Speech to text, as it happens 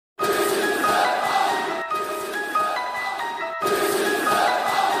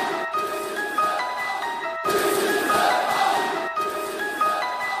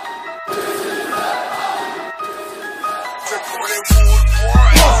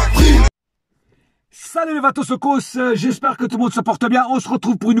Salut les Vatosokos, j'espère que tout le monde se porte bien. On se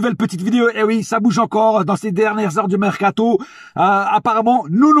retrouve pour une nouvelle petite vidéo. Et oui, ça bouge encore dans ces dernières heures du mercato. Apparemment,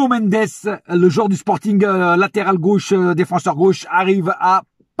 Nuno Mendes, le joueur du Sporting latéral gauche, défenseur gauche, arrive à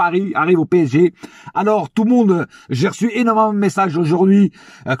Paris, arrive au PSG. Alors tout le monde, j'ai reçu énormément de messages aujourd'hui,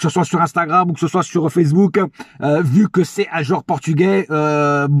 que ce soit sur Instagram ou que ce soit sur Facebook, vu que c'est un joueur portugais.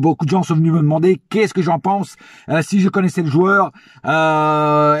 Beaucoup de gens sont venus me demander qu'est-ce que j'en pense, si je connaissais le joueur,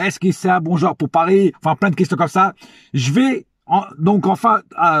 est-ce que c'est un bon joueur pour Paris, enfin plein de questions comme ça. Je vais donc enfin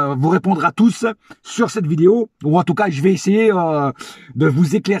vous répondre à tous sur cette vidéo, ou en tout cas je vais essayer de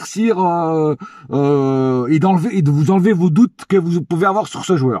vous éclaircir et de vous enlever vos doutes que vous pouvez avoir sur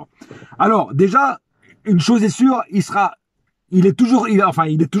ce joueur. Alors déjà, une chose est sûre, il est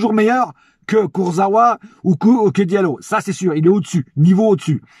toujours meilleur que Kurzawa ou que Diallo, ça c'est sûr, il est au-dessus, niveau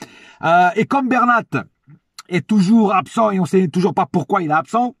au-dessus. Et comme Bernat est toujours absent et on sait toujours pas pourquoi il est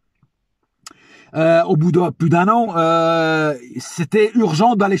absent, au bout de plus d'un an, c'était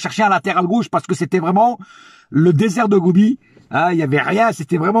urgent d'aller chercher un latéral gauche parce que c'était vraiment le désert de Gobi. Il y avait rien,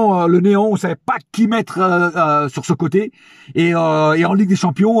 c'était vraiment le néant. On savait pas qui mettre sur ce côté. Et en Ligue des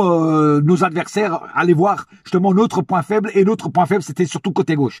Champions, nos adversaires allaient voir justement notre point faible. Et notre point faible, c'était surtout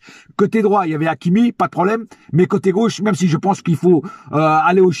côté gauche. Côté droit, il y avait Hakimi, pas de problème. Mais côté gauche, même si je pense qu'il faut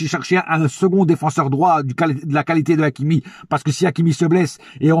aller aussi chercher un second défenseur droit de la qualité de Hakimi, parce que si Hakimi se blesse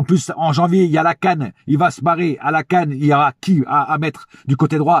et en plus en janvier il y a la CAN, il va se barrer à la CAN, il y aura qui à mettre du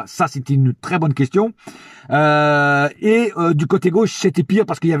côté droit? Ça, c'était une très bonne question. Du côté gauche, c'était pire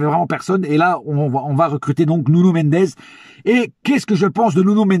parce qu'il y avait vraiment personne. Et là, on va recruter donc Nuno Mendes. Et qu'est-ce que je pense de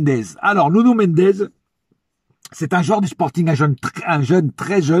Nuno Mendes? Alors, Nuno Mendes, c'est un joueur du Sporting, un joueur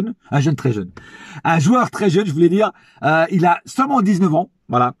très jeune, je voulais dire. Il a seulement 19 ans,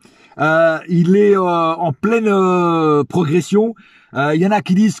 voilà. Il est en pleine progression. Il y en a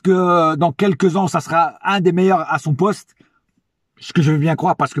qui disent que dans quelques ans, ça sera un des meilleurs à son poste. Ce que je veux bien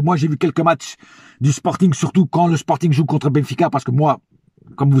croire, parce que moi j'ai vu quelques matchs du Sporting, surtout quand le Sporting joue contre Benfica, parce que moi,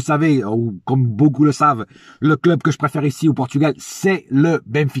 comme vous savez, ou comme beaucoup le savent, le club que je préfère ici au Portugal, c'est le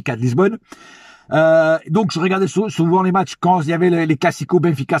Benfica de Lisbonne. Donc je regardais souvent les matchs quand il y avait les classicos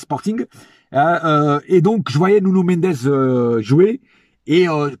Benfica Sporting, et donc je voyais Nuno Mendes jouer. Et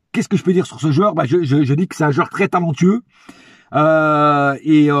qu'est-ce que je peux dire sur ce joueur? Je dis que c'est un joueur très talentueux,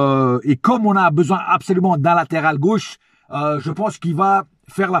 et comme on a besoin absolument d'un latéral gauche, je pense qu'il va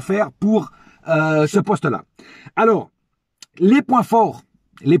faire l'affaire pour ce poste-là. Alors, les points forts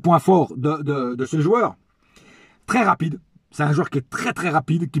de ce joueur, très rapide. C'est un joueur qui est très très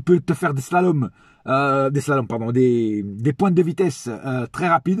rapide, qui peut te faire des pointes de vitesse très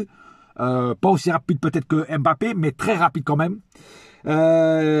rapides. Pas aussi rapide peut-être que Mbappé, mais très rapide quand même.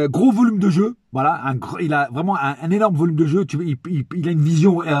 Gros volume de jeu, voilà, il a vraiment un énorme volume de jeu. Il a une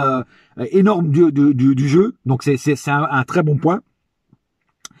vision énorme du jeu, donc c'est un très bon point.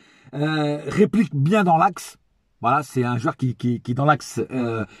 Réplique bien dans l'axe, voilà, c'est un joueur qui dans l'axe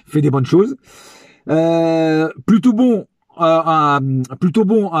fait des bonnes choses. Plutôt bon en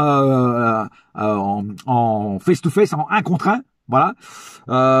face to face, en 1 contre 1, voilà.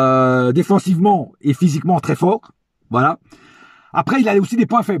 Défensivement et physiquement très fort, voilà. Après, il a aussi des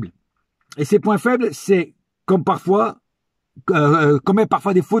points faibles. Et ces points faibles, c'est comme parfois, commet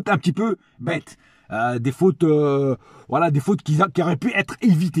parfois des fautes un petit peu bêtes. Des fautes, des fautes qui auraient pu être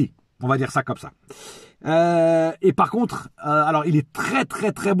évitées. On va dire ça comme ça. Et par contre, alors il est très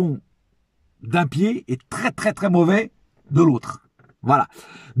très très bon d'un pied et très très très mauvais de l'autre. Voilà.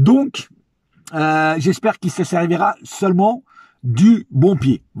 Donc, j'espère qu'il se servira seulement du bon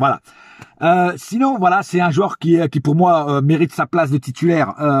pied, voilà. Sinon, voilà, c'est un joueur qui pour moi mérite sa place de titulaire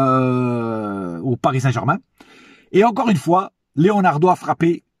au Paris Saint-Germain. Et encore une fois, Leonardo a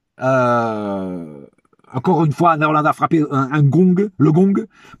frappé. Encore une fois, Leonardo a frappé le gong,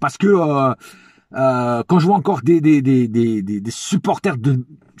 parce que quand je vois encore des supporters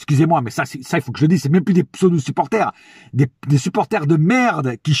excusez-moi, mais ça il faut que je dise, c'est même plus des pseudo supporters, des supporters de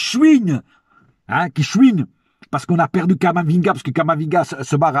merde qui chouinent, parce qu'on a perdu Camavinga, parce que Camavinga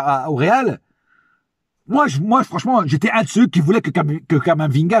se barre au Real. Moi, franchement, j'étais un de ceux qui voulaient que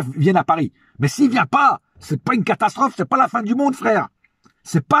Camavinga vienne à Paris. Mais s'il vient pas, c'est pas une catastrophe, c'est pas la fin du monde, frère.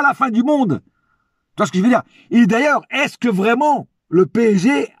 C'est pas la fin du monde. Tu vois ce que je veux dire? Et d'ailleurs, est-ce que vraiment le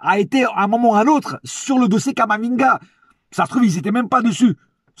PSG a été à un moment ou à un autre sur le dossier Camavinga? Ça se trouve, ils étaient même pas dessus.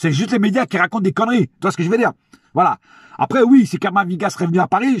 C'est juste les médias qui racontent des conneries. Tu vois ce que je veux dire? Voilà. Après, oui, si Camavinga serait venu à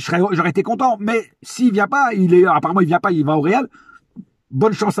Paris, j'aurais été content. Mais s'il vient pas, apparemment il vient pas, il va au Real.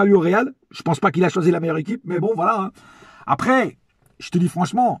 Bonne chance à lui au Real. Je pense pas qu'il a choisi la meilleure équipe, mais bon, voilà. Après, je te dis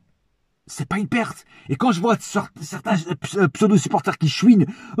franchement, c'est pas une perte. Et quand je vois certains pseudo-supporters qui chouinent,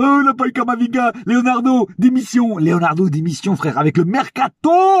 oh, il n'a pas eu Kamavinga, Leonardo, démission. Leonardo, démission, frère, avec le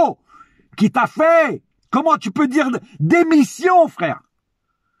mercato qui t'a fait. Comment tu peux dire démission, frère?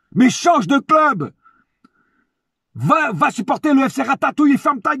 Mais change de club. Va supporter le FC Ratatouille et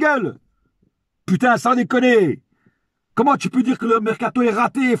ferme ta gueule. Putain, sans déconner. Comment tu peux dire que le mercato est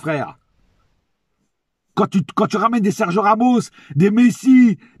raté, frère? Quand tu ramènes des Sergio Ramos, des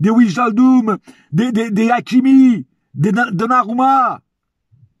Messi, des Wijnaldum, des Hakimi, des Donnarumma,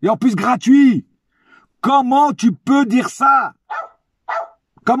 et en plus gratuit. Comment tu peux dire ça?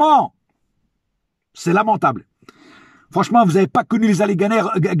 Comment? C'est lamentable. Franchement, vous n'avez pas connu les allées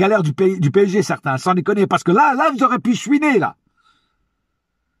galères du PSG, certains, sans déconner, parce que là, vous aurez pu chouiner, là.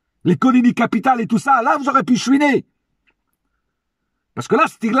 Les colonies capitales et tout ça, là, vous aurez pu chouiner. Parce que là,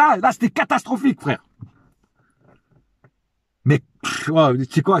 c'était catastrophique, frère. Mais,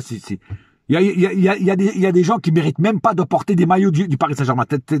 c'est quoi, il y a des gens qui méritent même pas de porter des maillots du Paris Saint-Germain,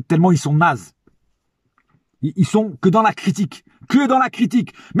 tellement ils sont nazes. Ils sont que dans la critique. Que dans la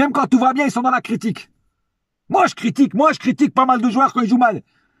critique. Même quand tout va bien, ils sont dans la critique. Moi, je critique pas mal de joueurs quand ils jouent mal.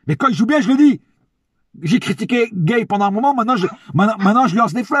 Mais quand ils jouent bien, je le dis. J'ai critiqué Gay pendant un moment, maintenant je lui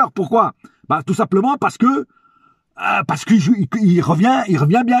lance des fleurs. Pourquoi? Bah, tout simplement parce qu'il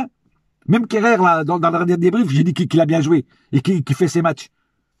revient bien. Même Kerrer, là, dans le dernier débrief, j'ai dit qu'il a bien joué et qu'il fait ses matchs.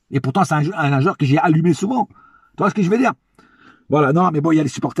 Et pourtant, c'est un joueur que j'ai allumé souvent. Tu vois ce que je veux dire? Voilà, non, mais bon, il y a les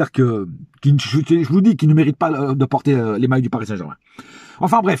supporters qui, je vous dis, qui ne méritent pas de porter les maillots du Paris Saint-Germain.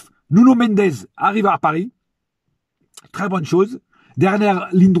 Enfin bref, Nuno Mendes arrive à Paris. Très bonne chose. Dernière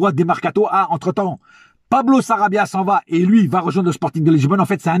ligne droite des mercato. Ah, entre-temps, Pablo Sarabia s'en va et lui va rejoindre le Sporting de Lisbonne. En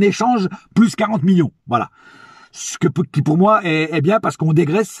fait, c'est un échange plus 40 millions. Voilà. Ce qui pour moi est bien parce qu'on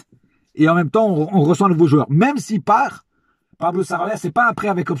dégraisse et en même temps, on reçoit un nouveau joueur. Même s'il part, Pablo Sarabia, c'est pas un prêt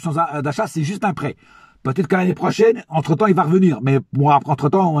avec option d'achat, c'est juste un prêt. Peut-être que l'année prochaine, entre-temps, il va revenir. Mais bon,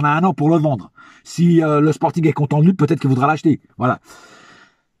 entre-temps, on a un an pour le vendre. Si le Sporting est content de lui, peut-être qu'il voudra l'acheter. Voilà.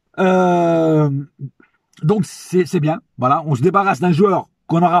 Donc, c'est bien. Voilà. On se débarrasse d'un joueur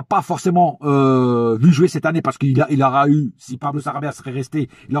qu'on n'aura pas forcément vu jouer cette année parce qu'il aura eu, si Pablo Sarabia serait resté,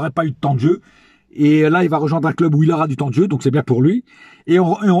 il n'aurait pas eu de temps de jeu. Et là, il va rejoindre un club où il aura du temps de jeu, donc c'est bien pour lui. Et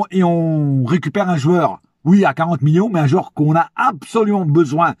on récupère un joueur, oui, à 40 millions, mais un joueur qu'on a absolument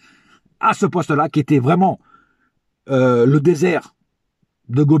besoin à ce poste-là, qui était vraiment le désert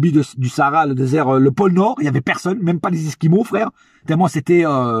de Gobi du Sahara, le désert, le pôle Nord. Il y avait personne, même pas les Esquimaux, frère. Tellement c'était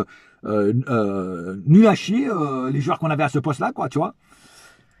nul à chier, les joueurs qu'on avait à ce poste-là, quoi, tu vois.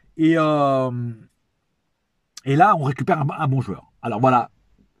 Et là, on récupère un bon joueur. Alors voilà.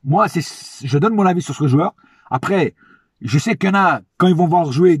 Moi, je donne mon avis sur ce joueur. Après, je sais qu'il y en a, quand ils vont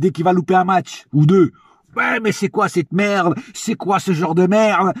voir jouer, dès qu'il va louper un match ou deux, ouais, mais c'est quoi cette merde? C'est quoi ce genre de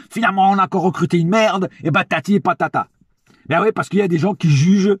merde? Finalement, on a encore recruté une merde, et patati et patata. Ben oui, parce qu'il y a des gens qui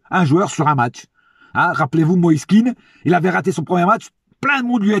jugent un joueur sur un match. Hein, rappelez-vous, Moïse Kean, il avait raté son premier match, plein de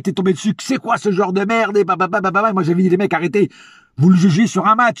monde lui a été tombé dessus. C'est quoi ce genre de merde? Et moi, j'avais dit, les mecs, arrêtez. Vous le jugez sur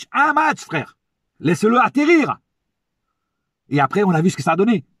un match, frère. Laissez-le atterrir. Et après, on a vu ce que ça a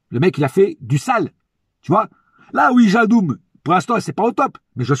donné. Le mec, il a fait du sale. Tu vois? Là où Wijnaldum, pour l'instant, c'est pas au top.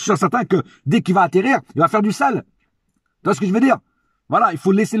 Mais je suis sûr certain que dès qu'il va atterrir, il va faire du sale. Tu vois ce que je veux dire? Voilà, il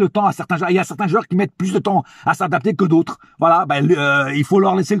faut laisser le temps à certains joueurs. Il y a certains joueurs qui mettent plus de temps à s'adapter que d'autres. Voilà, il faut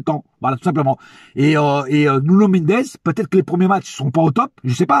leur laisser le temps. Voilà, tout simplement. Et Nuno Mendes, peut-être que les premiers matchs seront pas au top.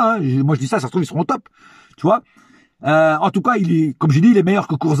 Je sais pas, hein. Moi, je dis ça se trouve, ils seront au top. Tu vois? En tout cas, comme j'ai dit, il est meilleur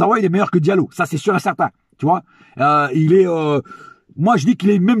que Kurzawa, il est meilleur que Diallo. Ça, c'est sûr et certain. Tu vois? Moi, je dis qu'il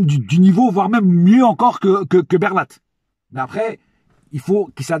est même du niveau, voire même mieux encore que Bernat. Mais après, il faut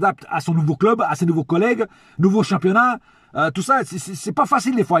qu'il s'adapte à son nouveau club, à ses nouveaux collègues, nouveau championnat. Tout ça, c'est pas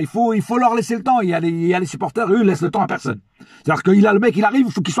facile des fois. Il faut leur laisser le temps. Il y a les supporters, eux, ils laissent le temps à personne. C'est-à-dire que le mec, il arrive,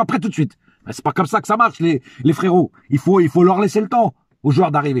 il faut qu'il soit prêt tout de suite. Mais c'est pas comme ça que ça marche, les frérots. Il faut leur laisser le temps aux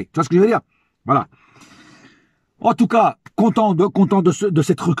joueurs d'arriver. Tu vois ce que je veux dire? Voilà. En tout cas, content de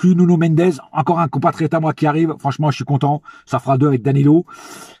cette recrue, Nuno Mendes. Encore un compatriote à moi qui arrive. Franchement, je suis content. Ça fera 2 avec Danilo.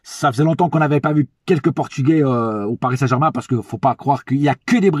 Ça faisait longtemps qu'on n'avait pas vu quelques Portugais au Paris Saint-Germain, parce que faut pas croire qu'il y a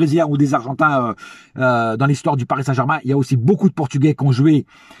que des Brésiliens ou des Argentins dans l'histoire du Paris Saint-Germain. Il y a aussi beaucoup de Portugais qui ont joué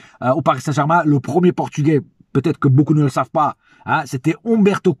au Paris Saint-Germain. Le premier Portugais, peut-être que beaucoup ne le savent pas, hein, c'était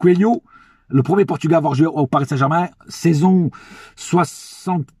Humberto Coelho, le premier Portugais à avoir joué au Paris Saint-Germain, saison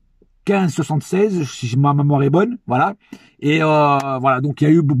 75-76, si ma mémoire est bonne, voilà. Et voilà, donc il y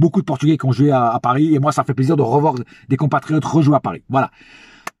a eu beaucoup de Portugais qui ont joué à Paris, et moi ça fait plaisir de revoir des compatriotes rejouer à Paris. Voilà.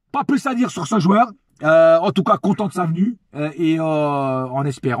 Pas plus à dire sur ce joueur. En tout cas, content de sa venue, et en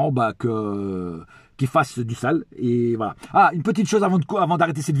espérant qu'il fasse du sale. Et voilà. Ah, une petite chose avant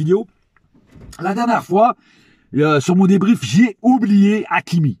d'arrêter cette vidéo. La dernière fois, sur mon débrief, j'ai oublié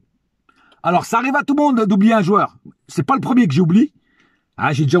Hakimi. Alors, ça arrive à tout le monde d'oublier un joueur. C'est pas le premier que j'oublie.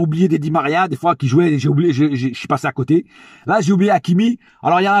 Hein, j'ai déjà oublié des Di Maria, des fois qui jouaient, j'ai oublié, je suis passé à côté. Là, j'ai oublié Hakimi.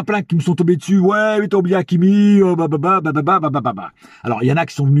 Alors, il y en a plein qui me sont tombés dessus. Ouais, mais t'as oublié Hakimi. Alors, il y en a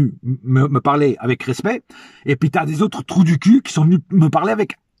qui sont venus me parler avec respect. Et puis, t'as des autres trous du cul qui sont venus me parler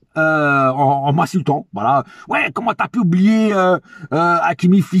avec en m'insultant. Voilà. Ouais, comment t'as pu oublier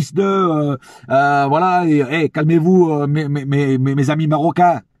Hakimi, fils de voilà. Et, calmez-vous, mes amis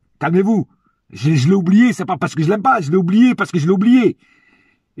marocains. Calmez-vous. Je l'ai oublié. C'est pas parce que je l'aime pas. Je l'ai oublié parce que je l'ai oublié.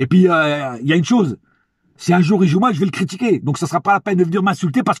 Et puis, il y a une chose. Si un jour il joue mal, je vais le critiquer. Donc, ça sera pas la peine de venir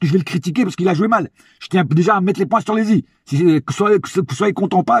m'insulter parce que je vais le critiquer parce qu'il a joué mal. Je tiens déjà à mettre les points sur les i. Que vous soyez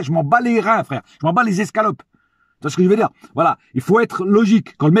content pas, je m'en bats les reins, frère. Je m'en bats les escalopes. Tu vois ce que je veux dire? Voilà. Il faut être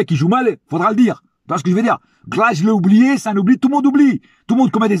logique. Quand le mec, il joue mal, faudra le dire. Tu vois ce que je veux dire? Donc là, je l'ai oublié, c'est un oubli. Tout le monde oublie. Tout le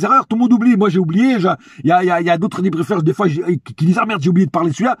monde commet des erreurs, tout le monde oublie. Moi, j'ai oublié. Il y a d'autres débriefeurs, des fois, qui disent, ah merde, j'ai oublié de parler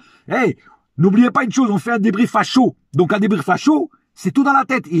de celui-là. Hey, n'oubliez pas une chose, on fait un débrief à chaud. Donc, un débrief à chaud, c'est tout dans la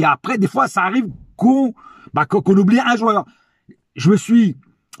tête. Et après, des fois, ça arrive qu'on oublie un joueur. J'ai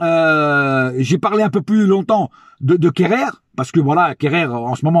parlé un peu plus longtemps de Kerrer, parce que voilà, Kerrer,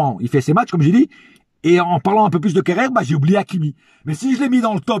 en ce moment, il fait ses matchs, comme j'ai dit. Et en parlant un peu plus de Kerrer, j'ai oublié Hakimi. Mais si je l'ai mis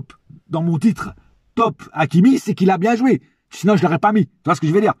dans le top, dans mon titre, top Hakimi, c'est qu'il a bien joué. Sinon, je l'aurais pas mis. Tu vois ce que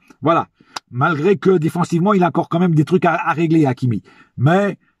je veux dire? Voilà. Malgré que défensivement, il a encore quand même des trucs à régler, Hakimi.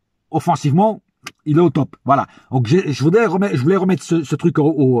 Mais, offensivement, il est au top. Voilà. Donc, je voulais remettre ce truc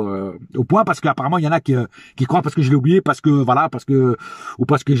au point parce qu'apparemment, il y en a qui croient parce que je l'ai oublié, parce que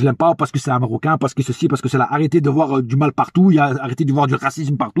je l'aime pas, parce que c'est un Marocain, parce que ceci, parce que cela. Arrêtez de voir du mal partout. Arrêtez de voir du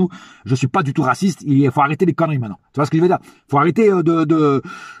racisme partout. Je suis pas du tout raciste. Il faut arrêter les conneries maintenant. Tu vois ce que je veux dire? Faut arrêter de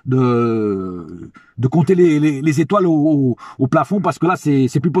compter les étoiles au plafond parce que là,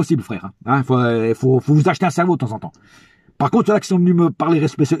 c'est plus possible, frère. Hein, faut vous acheter un cerveau de temps en temps. Par contre, ceux-là qui sont venus me parler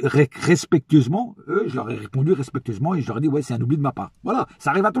respectueusement, eux, je leur ai répondu respectueusement et je leur ai dit, ouais, c'est un oubli de ma part. Voilà,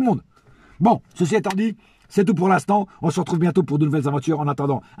 ça arrive à tout le monde. Bon, ceci étant dit, c'est tout pour l'instant. On se retrouve bientôt pour de nouvelles aventures. En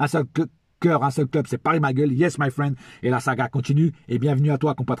attendant, un seul cœur, un seul club, c'est Paris ma gueule. Yes, my friend. Et la saga continue. Et bienvenue à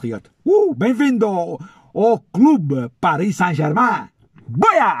toi, compatriote. Bienvenido au club Paris Saint-Germain.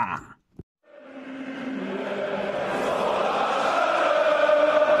 Boya!